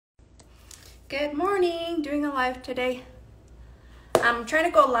Good morning, doing a live today. I'm trying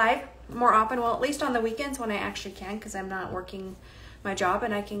to go live more often, well at least on the weekends when I actually can, because I'm not working my job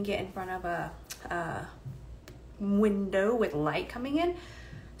and I can get in front of a window with light coming in.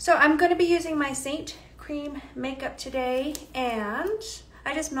 So I'm going to be using my Seint cream makeup today, and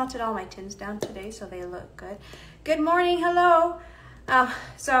I just melted all my tins down today so they look good. Good morning, hello.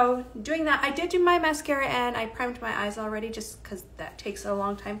 So doing that, I did do my mascara and I primed my eyes already just because that takes a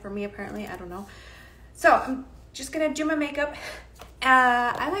long time for me apparently, I don't know. So I'm just gonna do my makeup.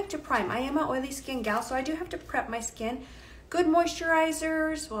 I like to prime. I am an oily skin gal, so I do have to prep my skin. Good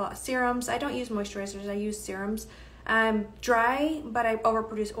moisturizers, well serums. I don't use moisturizers, I use serums. I'm dry, but I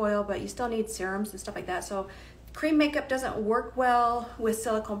overproduce oil, but you still need serums and stuff like that. So cream makeup doesn't work well with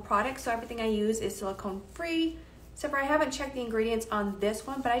silicone products, so everything I use is silicone free. Except for I haven't checked the ingredients on this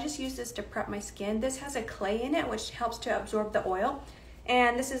one, but I just use this to prep my skin. This has a clay in it, which helps to absorb the oil.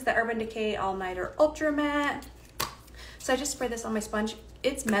 And this is the Urban Decay All Nighter Ultra Matte. So I just spray this on my sponge.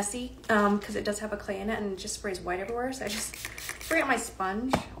 It's messy because it does have a clay in it and it just sprays white everywhere. So I just spray it on my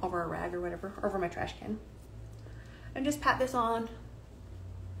sponge over a rag or whatever, over my trash can. And just pat this on.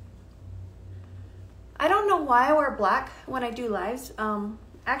 I don't know why I wear black when I do lives.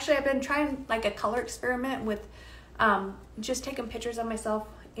 Actually, I've been trying like a color experiment with just taking pictures of myself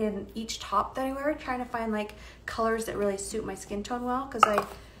in each top that I wear, trying to find like colors that really suit my skin tone well, because I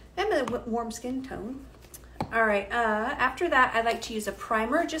am a warm skin tone. All right, after that, I like to use a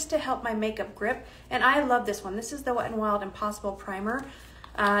primer just to help my makeup grip, and I love this one. This is the Wet n Wild Impossible Primer.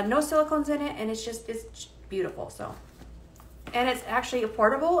 No silicones in it, and it's beautiful. So, and it's actually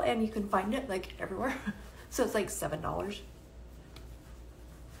affordable, and you can find it like everywhere. So it's like $7.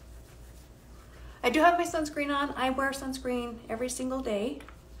 I do have my sunscreen on. I wear sunscreen every single day.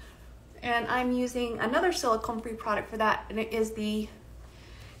 And I'm using another silicone-free product for that, and it is the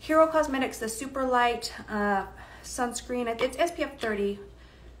Hero Cosmetics, the Super Light sunscreen. It's SPF 30,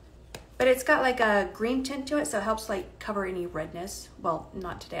 but it's got like a green tint to it, so it helps like cover any redness. Well,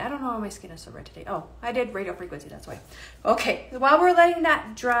 not today. I don't know why my skin is so red today. Oh, I did radio frequency, that's why. Okay, while we're letting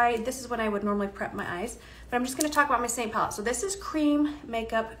that dry, this is when I would normally prep my eyes, but I'm just gonna talk about my Seint palette. So this is cream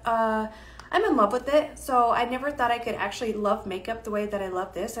makeup. I'm in love with it, so I never thought I could actually love makeup the way that I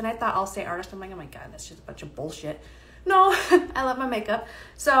love this, and I thought I'll say artist. I'm like, oh my god, that's just a bunch of bullshit. No, I love my makeup.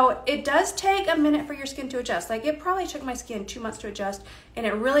 So it does take a minute for your skin to adjust. Like it probably took my skin 2 months to adjust, and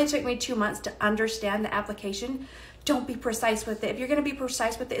it really took me 2 months to understand the application. Don't be precise with it. If you're gonna be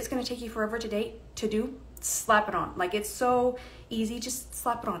precise with it, it's gonna take you forever to do. Slap it on. Like it's so easy, just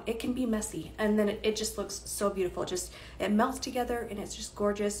slap it on. It can be messy, and then it just looks so beautiful. It melts together, and it's just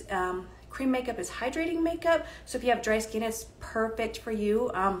gorgeous. Cream makeup is hydrating makeup, so if you have dry skin, it's perfect for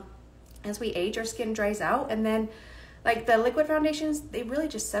you. As we age, our skin dries out, and then like the liquid foundations, they really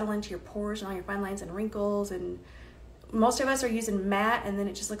just settle into your pores and all your fine lines and wrinkles, and most of us are using matte, and then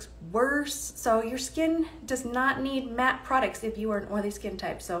it just looks worse. So your skin does not need matte products if you are an oily skin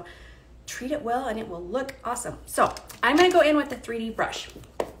type, so treat it well and it will look awesome. So I'm gonna go in with the 3D brush,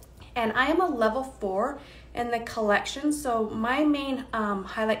 and I am a level 4 in the collection. So my main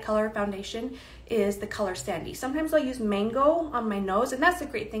highlight color foundation is the color Sandy. Sometimes I'll use Mango on my nose, and that's the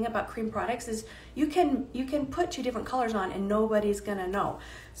great thing about cream products is you can put 2 different colors on and nobody's gonna know.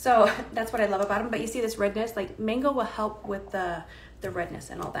 So that's what I love about them. But you see this redness, like Mango will help with the redness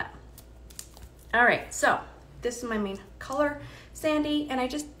and all that. All right, so this is my main color, Sandy, and I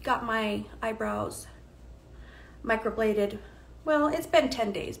just got my eyebrows microbladed. Well, it's been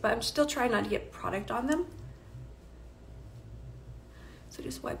 10 days, but I'm still trying not to get product on them. So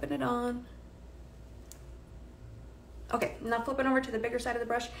just wiping it on. Okay, now flipping over to the bigger side of the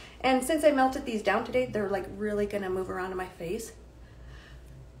brush. And since I melted these down today, they're like really gonna move around in my face.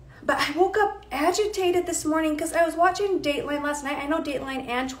 But I woke up agitated this morning because I was watching Dateline last night. I know Dateline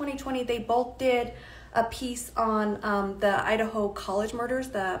and 2020, they both did a piece on the Idaho college murders,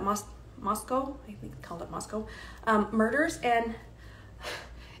 the Moscow, I think they called it Moscow, murders. And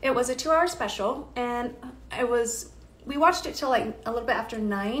it was a 2-hour special, and we watched it till like a little bit after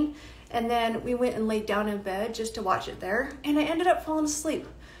 9, and then we went and laid down in bed just to watch it there, and I ended up falling asleep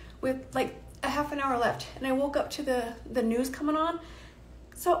with like a half an hour left, and I woke up to the news coming on.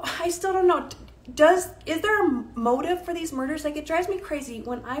 So I still don't know, is there a motive for these murders? Like it drives me crazy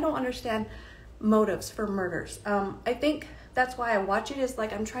when I don't understand motives for murders. I think that's why I watch it, is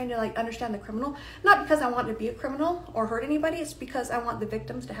like I'm trying to like understand the criminal, not because I want to be a criminal or hurt anybody, it's because I want the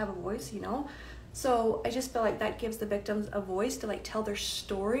victims to have a voice, you know. So I just feel like that gives the victims a voice to like tell their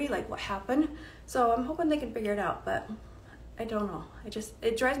story, like what happened. So I'm hoping they can figure it out, but I don't know.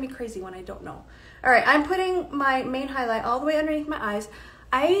 It drives me crazy when I don't know. All right, I'm putting my main highlight all the way underneath my eyes.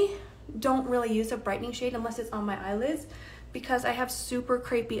 I don't really use a brightening shade unless it's on my eyelids, because I have super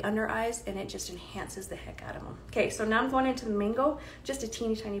crepey under eyes and it just enhances the heck out of them. Okay, so now I'm going into the mango, just a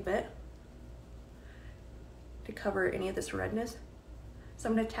teeny tiny bit to cover any of this redness. So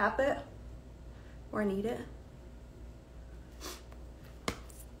I'm gonna tap it where I need it.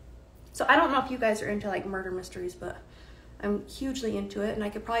 So I don't know if you guys are into like murder mysteries, but I'm hugely into it, and I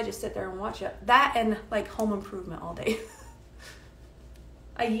could probably just sit there and watch it. That and like Home Improvement all day.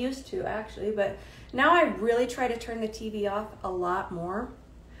 I used to actually, but now I really try to turn the TV off a lot more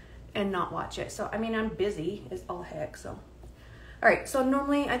and not watch it. So, I mean, I'm busy as all heck, so. All right, so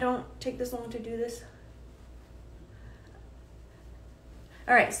normally I don't take this long to do this.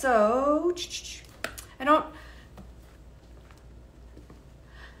 All right, so I don't,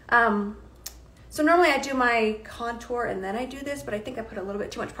 so normally I do my contour and then I do this, but I think I put a little bit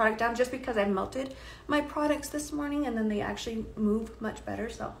too much product down just because I melted my products this morning and then they actually move much better.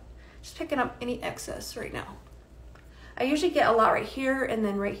 So just picking up any excess right now. I usually get a lot right here and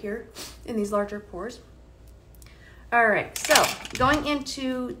then right here in these larger pores. All right, so going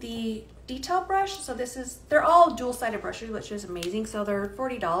into the detail brush. So this is, they're all dual-sided brushes, which is amazing. So they're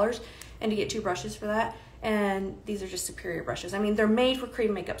 $40 and you get 2 brushes for that. And these are just superior brushes. I mean, they're made for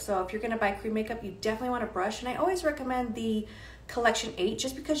cream makeup. So if you're gonna buy cream makeup, you definitely want a brush. And I always recommend the Collection 8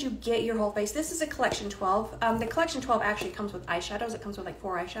 just because you get your whole face. This is a Collection 12. The Collection 12 actually comes with eyeshadows. It comes with like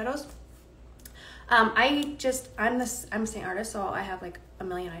 4 eyeshadows. I'm a Seint artist, so I have like a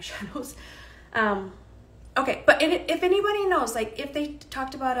million eyeshadows. Okay, but if anybody knows, like if they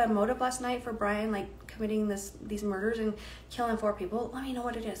talked about a motive last night for Brian, like committing these murders and killing 4 people, let me know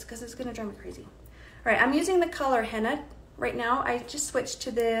what it is because it's gonna drive me crazy. All right, I'm using the color Henna right now. I just switched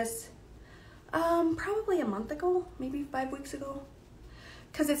to this probably a month ago, maybe 5 weeks ago,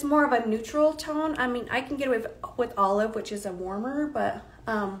 because it's more of a neutral tone. I mean, I can get away with olive, which is a warmer, but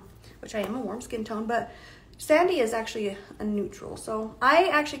which I am a warm skin tone, but sandy is actually a neutral. So I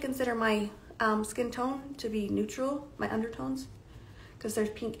actually consider my skin tone to be neutral, my undertones, because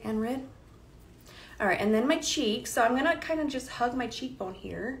there's pink and red. All right, and then my cheeks. So I'm gonna kind of just hug my cheekbone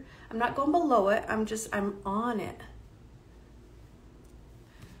here. I'm not going below it, I'm on it.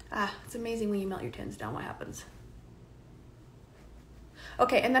 It's amazing when you melt your tins down what happens.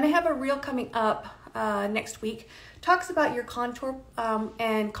 Okay, and then I have a reel coming up next week. Talks about your contour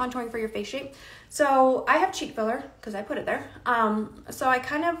and contouring for your face shape. So I have cheek filler, because I put it there. So I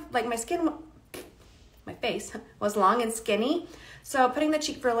kind of, like my face was long and skinny. So putting the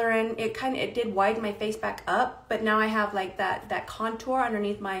cheek filler in, it did widen my face back up, but now I have like that contour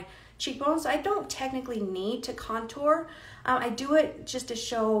underneath my cheekbones. So I don't technically need to contour. I do it just to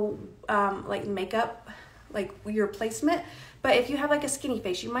show like makeup, like your placement. But if you have like a skinny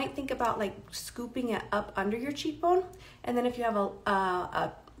face, you might think about like scooping it up under your cheekbone. And then if you have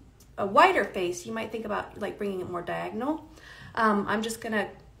a wider face, you might think about like bringing it more diagonal. I'm just gonna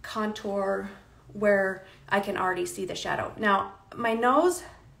contour where I can already see the shadow. Now, my nose,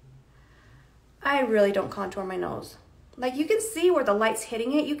 I really don't contour my nose. Like you can see where the light's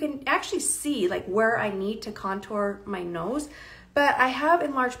hitting it. You can actually see like where I need to contour my nose, but I have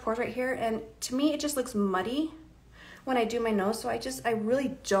enlarged pores right here, and to me, it just looks muddy when I do my nose. So I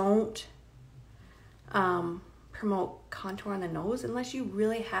really don't promote contour on the nose unless you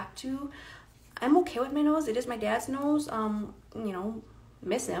really have to. I'm okay with my nose. It is my dad's nose. You know,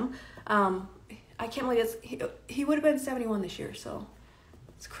 miss him. I can't believe it's, he would have been 71 this year, so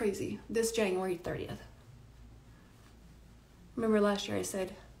it's crazy. This January 30th. Remember last year I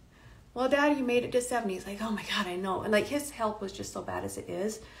said, well, Dad, you made it to 70. He's like, oh my God, I know. And like his health was just so bad as it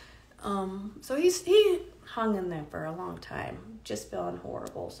is. So he hung in there for a long time, just feeling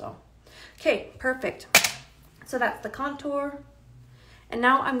horrible. So, okay, perfect. So that's the contour. And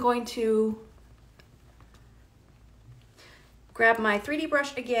now I'm going to grab my 3D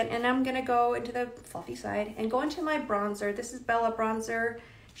brush again, and I'm gonna go into the fluffy side and go into my bronzer. This is Bella bronzer.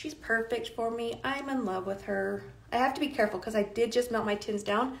 She's perfect for me. I'm in love with her. I have to be careful because I did just melt my tins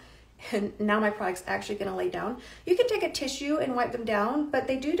down, and now my product's actually gonna lay down. You can take a tissue and wipe them down, but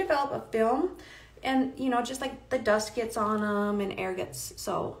they do develop a film, and you know, just like the dust gets on them and air gets,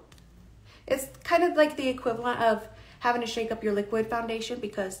 so it's kind of like the equivalent of having to shake up your liquid foundation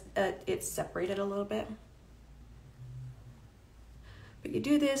because it's separated a little bit. But you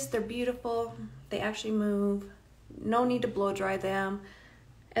do this, they're beautiful, they actually move, no need to blow dry them.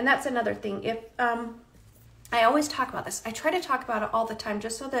 And that's another thing. If I always talk about this, I try to talk about it all the time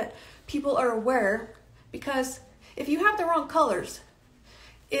just so that people are aware, because if you have the wrong colors,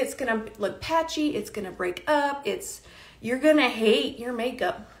 it's gonna look patchy, it's gonna break up, you're gonna hate your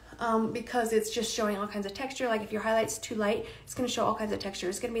makeup. because it's just showing all kinds of texture. Like if your highlight's too light, it's gonna show all kinds of texture.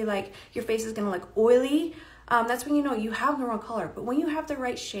 It's gonna be like, your face is gonna look oily. That's when you know you have the wrong color. But when you have the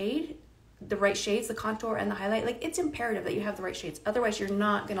right shade, the right shades, the contour and the highlight, like it's imperative that you have the right shades. Otherwise you're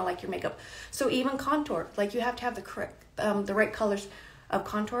not gonna like your makeup. So even contour, like you have to have the correct, the right colors of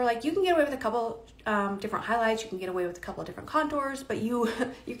contour. Like you can get away with a couple different highlights, you can get away with a couple of different contours, but you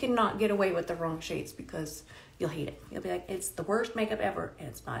cannot get away with the wrong shades because you'll hate it. You'll be like, it's the worst makeup ever, and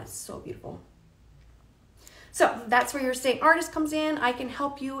it's not. It's so beautiful. So that's where your Seint artist comes in. I can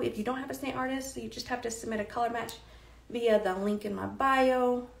help you if you don't have a Seint artist. So you just have to submit a color match via the link in my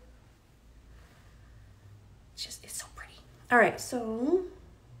bio. It's so pretty. All right, so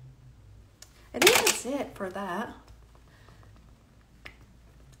I think that's it for that.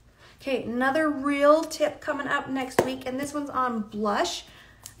 Okay, another real tip coming up next week, and this one's on blush.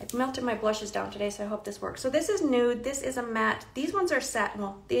 I've melted my blushes down today, so I hope this works. So this is nude, this is a matte. These ones are satin.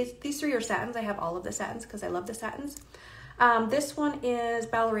 Well, these three are satins. I have all of the satins because I love the satins. This one is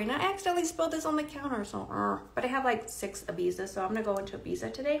Ballerina. I accidentally spilled this on the counter, so but I have like 6 Ibiza, so I'm gonna go into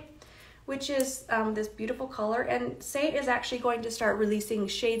Ibiza today, which is this beautiful color. And Seint is actually going to start releasing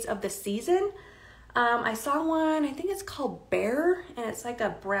shades of the season. I saw one, I think it's called Bear, and it's like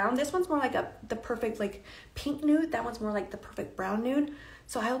a brown. This one's more like the perfect like pink nude. That one's more like the perfect brown nude.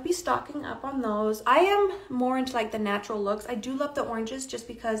 So I will be stocking up on those. I am more into like the natural looks. I do love the oranges just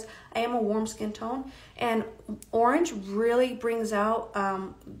because I am a warm skin tone, and orange really brings out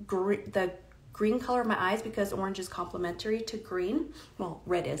the green color of my eyes because orange is complementary to green. Well,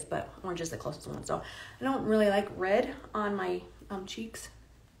 red is, but orange is the closest one. So I don't really like red on my cheeks,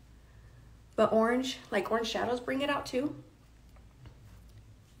 but orange, like orange shadows bring it out too.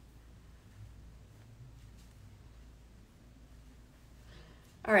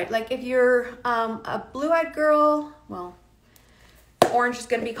 All right, like if you're a blue-eyed girl, well, orange is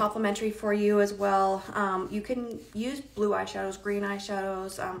gonna be complimentary for you as well. You can use blue eyeshadows, green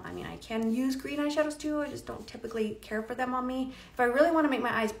eyeshadows. I mean, I can use green eyeshadows too. I just don't typically care for them on me. If I really wanna make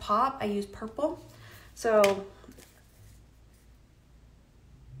my eyes pop, I use purple. So,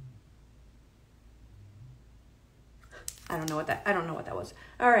 I don't know what that was.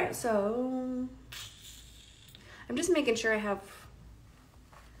 All right, so I'm just making sure I have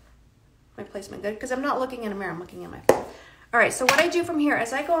my placement good because I'm not looking in a mirror, I'm looking in my phone. All right, so what I do from here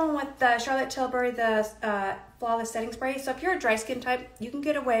is I go on with the Charlotte Tilbury, the Flawless Setting Spray. So if you're a dry skin type, you can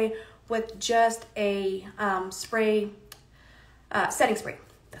get away with just a setting spray.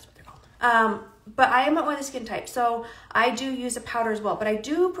 That's what they're called. But I am an oily skin type, so I do use a powder as well. But I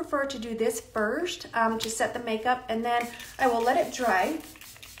do prefer to do this first to set the makeup, and then I will let it dry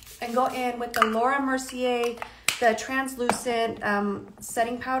and go in with the Laura Mercier, the translucent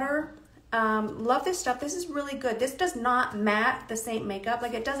setting powder. Love this stuff. This is really good. This does not matte the Seint makeup.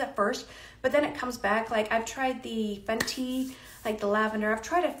 Like it does at first, but then it comes back. Like I've tried the Fenty, like the lavender. I've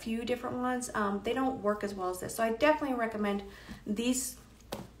tried a few different ones. They don't work as well as this. So I definitely recommend these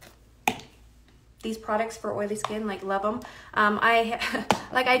products for oily skin. Like love them.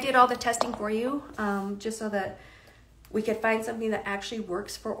 I did all the testing for you, just so that we could find something that actually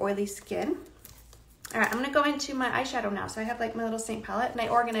works for oily skin. All right, I'm gonna go into my eyeshadow now. So I have like my little Seint palette, and I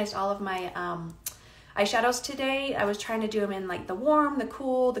organized all of my eyeshadows today. I was trying to do them in like the warm, the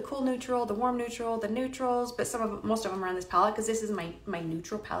cool neutral, the warm neutral, the neutrals, but most of them are on this palette because this is my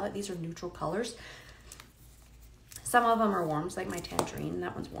neutral palette. These are neutral colors. Some of them are warms, like my tangerine.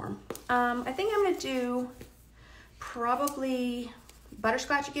 That one's warm. I think I'm gonna do probably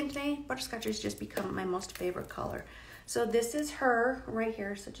butterscotch again today. Butterscotch has just become my most favorite color. So this is her right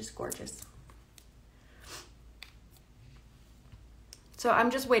here, so just gorgeous. So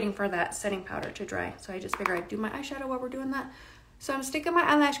I'm just waiting for that setting powder to dry. So I just figured I'd do my eyeshadow while we're doing that. So I'm sticking my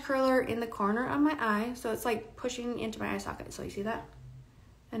eyelash curler in the corner of my eye. So it's like pushing into my eye socket. So you see that?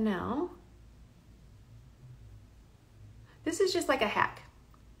 And now, this is just like a hack.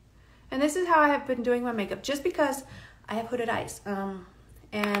 And this is how I have been doing my makeup just because I have hooded eyes.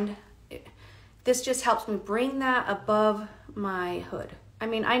 This just helps me bring that above my hood. I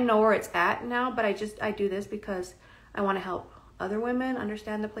mean, I know where it's at now, but I do this because I want to help other women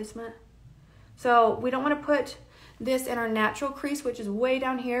understand the placement. So we don't want to put this in our natural crease, which is way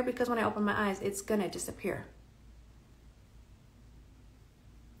down here, because when I open my eyes, it's gonna disappear.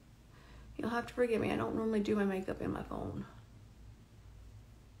 You'll have to forgive me. I don't normally do my makeup in my phone.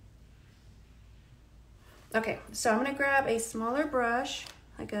 Okay, so I'm gonna grab a smaller brush,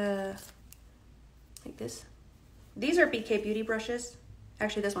 like this. These are BK Beauty brushes.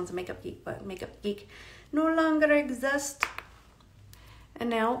 Actually, this one's a Makeup Geek, but Makeup Geek no longer exists. And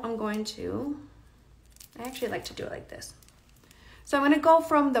now I'm going to, I actually like to do it like this. So I'm gonna go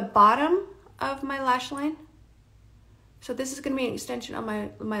from the bottom of my lash line. So this is gonna be an extension of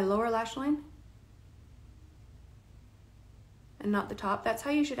my lower lash line. And not the top. That's how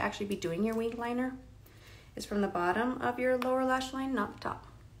you should actually be doing your wing liner, is from the bottom of your lower lash line, not the top.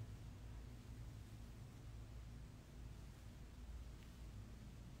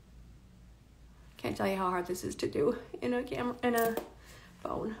 Can't tell you how hard this is to do in a camera, in a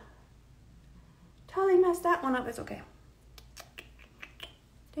phone. Totally messed that one up. It's okay.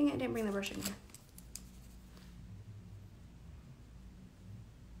 Dang it, I didn't bring the brush in here.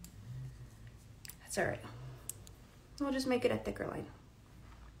 That's all right. We'll just make it a thicker line.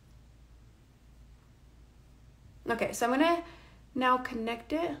 Okay, so I'm gonna now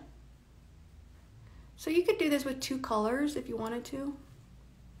connect it. So you could do this with 2 colors if you wanted to.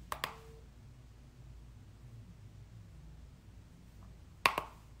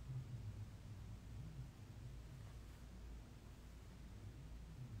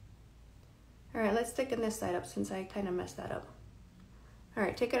 All right, let's thicken this side up since I kind of messed that up. All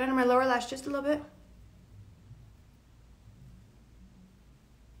right, take it under my lower lash just a little bit.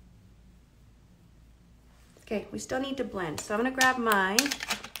 Okay, we still need to blend. So I'm gonna grab my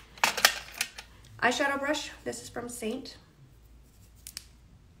eyeshadow brush. This is from Seint.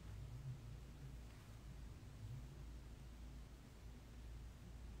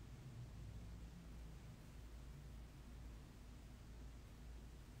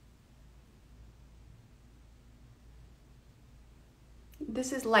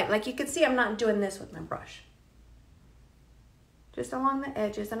 This is light. Like you can see, I'm not doing this with my brush. Just along the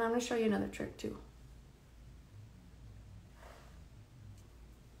edges, and I'm gonna show you another trick too.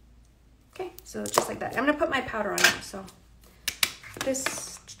 Okay, so just like that. I'm gonna put my powder on now. So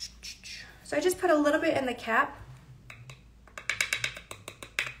I just put a little bit in the cap.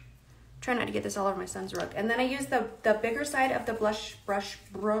 Try not to get this all over my son's rug. And then I use the bigger side of the blush bronze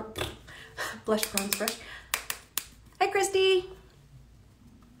brush. Hi, Christy.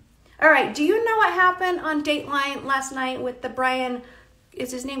 All right, do you know what happened on Dateline last night with the Brian,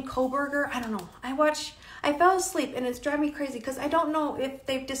 is his name Koberger? I don't know. I fell asleep and it's driving me crazy because I don't know if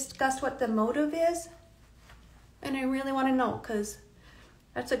they've discussed what the motive is. And I really want to know because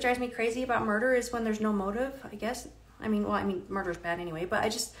that's what drives me crazy about murder is when there's no motive, I guess. I mean, murder's bad anyway, but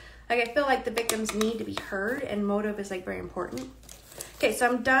I feel like the victims need to be heard and motive is like very important. Okay, so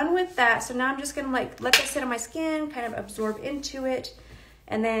I'm done with that. So now I'm just gonna like let that sit on my skin, kind of absorb into it.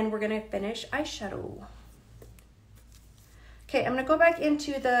 And then we're gonna finish eyeshadow. Okay, I'm gonna go back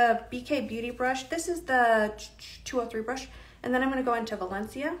into the BK Beauty brush. This is the 203 brush. And then I'm gonna go into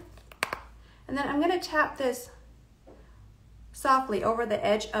Valencia. And then I'm gonna tap this softly over the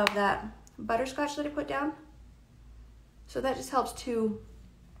edge of that butterscotch that I put down. So that just helps to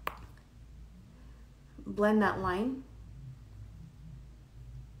blend that line.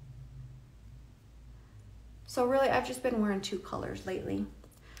 So really, I've just been wearing 2 colors lately.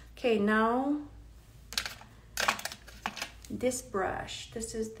 Okay, now this brush.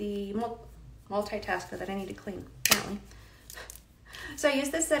 This is the multitasker that I need to clean, apparently. So I use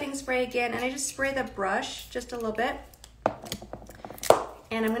the setting spray again, and I just spray the brush just a little bit.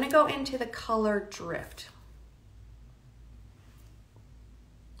 And I'm gonna go into the color Drift.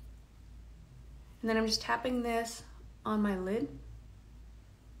 And then I'm just tapping this on my lid.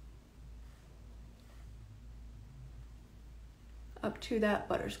 Up to that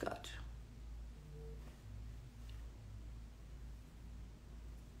butterscotch.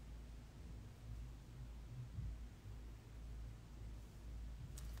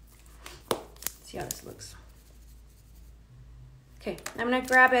 See how this looks. Okay, I'm gonna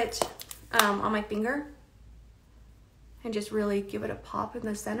grab it on my finger and just really give it a pop in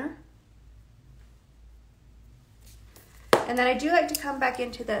the center. And then I do like to come back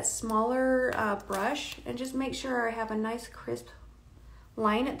into that smaller brush and just make sure I have a nice crisp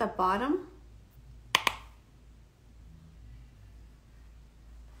line at the bottom.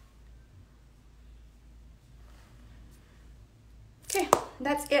 Okay,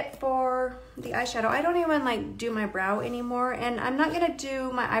 that's it for the eyeshadow. I don't even like do my brow anymore, and I'm not gonna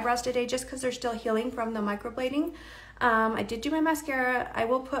do my eyebrows today just because they're still healing from the microblading. I did do my mascara. I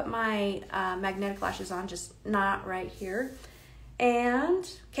will put my magnetic lashes on, just not right here. And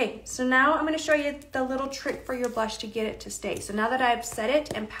okay, so now I'm gonna show you the little trick for your blush to get it to stay. So now that I've set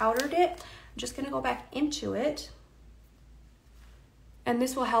it and powdered it, I'm just gonna go back into it. And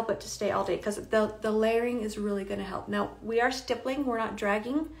this will help it to stay all day because the layering is really gonna help. Now, we are stippling, we're not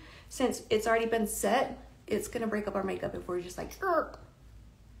dragging. Since it's already been set, it's gonna break up our makeup if we're just like, Urgh.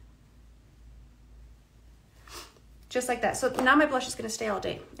 Just like that. So now my blush is gonna stay all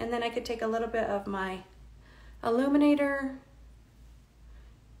day. And then I could take a little bit of my illuminator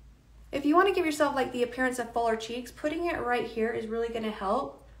If you want to give yourself like the appearance of fuller cheeks, putting it right here is really going to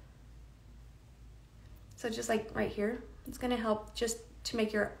help. So just like right here, it's going to help just to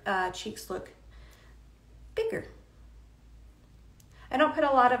make your cheeks look bigger. I don't put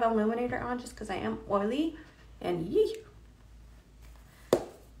a lot of illuminator on just because I am oily and yee.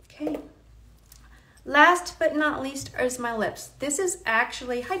 Okay. Last but not least is my lips. This is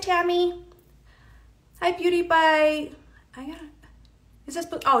actually, hi Tammy. Hi Beauty by, is this,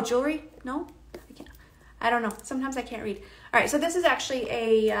 oh, jewelry? No, I can't. I don't know. Sometimes I can't read. All right, so this is actually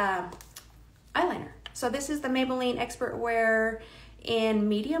a eyeliner. So this is the Maybelline Expert Wear in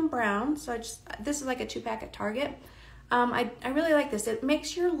medium brown. So this is like a 2-pack at Target. I really like this. It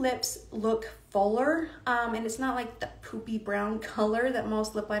makes your lips look fuller, and it's not like the poopy brown color that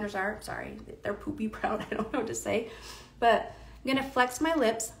most lip liners are. Sorry, they're poopy brown. I don't know what to say. But I'm gonna flex my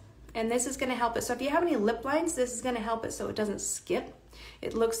lips, and this is gonna help it. So if you have any lip lines, this is gonna help it so it doesn't skip.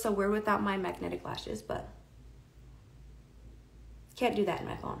 It looks so weird without my magnetic lashes, but can't do that in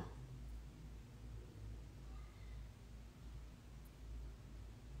my phone.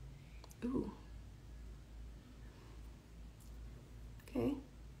 Ooh. Okay.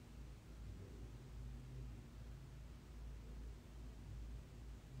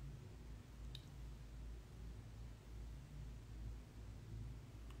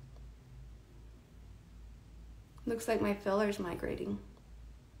 Looks like my filler's migrating.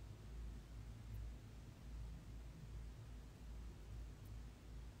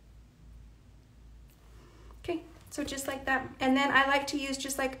 Okay, so just like that. And then I like to use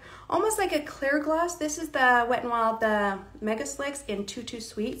just like, almost like a clear gloss. This is the Wet n Wild, the Mega Slicks in Too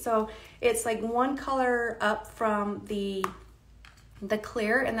Sweet. So it's like one color up from the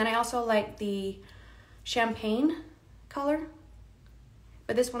clear. And then I also like the champagne color,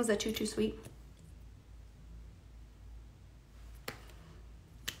 but this one's the Too Sweet.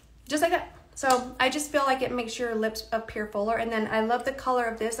 Just like that. So I just feel like it makes your lips appear fuller. And then I love the color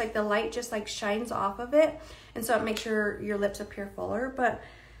of this, like the light just like shines off of it. And so it makes your lips appear fuller. But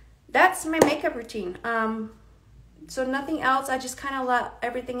that's my makeup routine. So nothing else. I just kind of let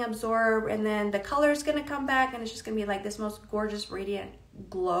everything absorb, and then the color is going to come back, and it's just going to be like this most gorgeous radiant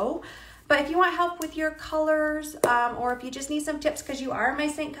glow. But if you want help with your colors, or if you just need some tips because you are my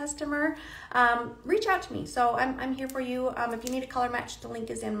Seint customer, reach out to me. So I'm here for you. If you need a color match, the link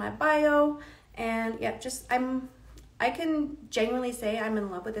is in my bio. And yeah, I can genuinely say I'm in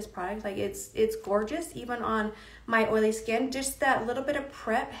love with this product. Like it's gorgeous, even on my oily skin. Just that little bit of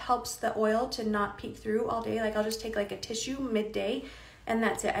prep helps the oil to not peek through all day. Like I'll just take like a tissue midday, and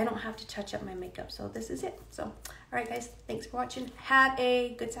that's it. I don't have to touch up my makeup. So this is it. So, all right, guys, thanks for watching. Have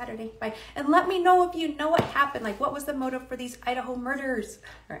a good Saturday. Bye. And let me know if you know what happened. Like, what was the motive for these Idaho murders?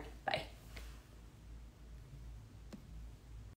 All right, bye.